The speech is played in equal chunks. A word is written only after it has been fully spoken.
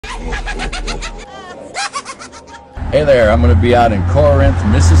Hey there, I'm going to be out in Corinth,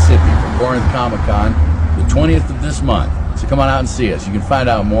 Mississippi for Corinth Comic-Con the 20th of this month. So come on out and see us. You can find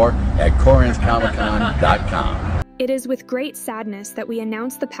out more at corinthcomiccon.com. It is with great sadness that we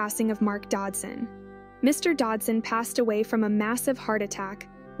announce the passing of Mark Dodson. Mr. Dodson passed away from a massive heart attack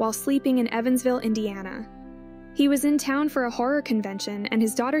while sleeping in Evansville, Indiana. He was in town for a horror convention, and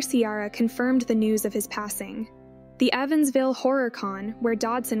his daughter Ciara confirmed the news of his passing. The Evansville Horror Con, where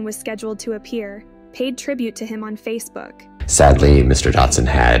Dodson was scheduled to appear, paid tribute to him on Facebook. Sadly, Mr. Dodson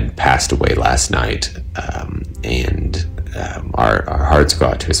had passed away last night, and our hearts go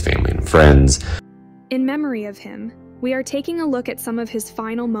out to his family and friends. In memory of him, we are taking a look at some of his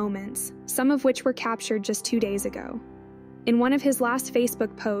final moments, some of which were captured just 2 days ago. In one of his last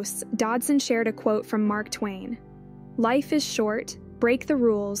Facebook posts, Dodson shared a quote from Mark Twain. "Life is short, break the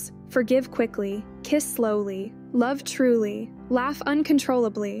rules, forgive quickly, kiss slowly, love truly, laugh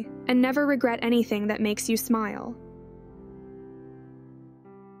uncontrollably, and never regret anything that makes you smile."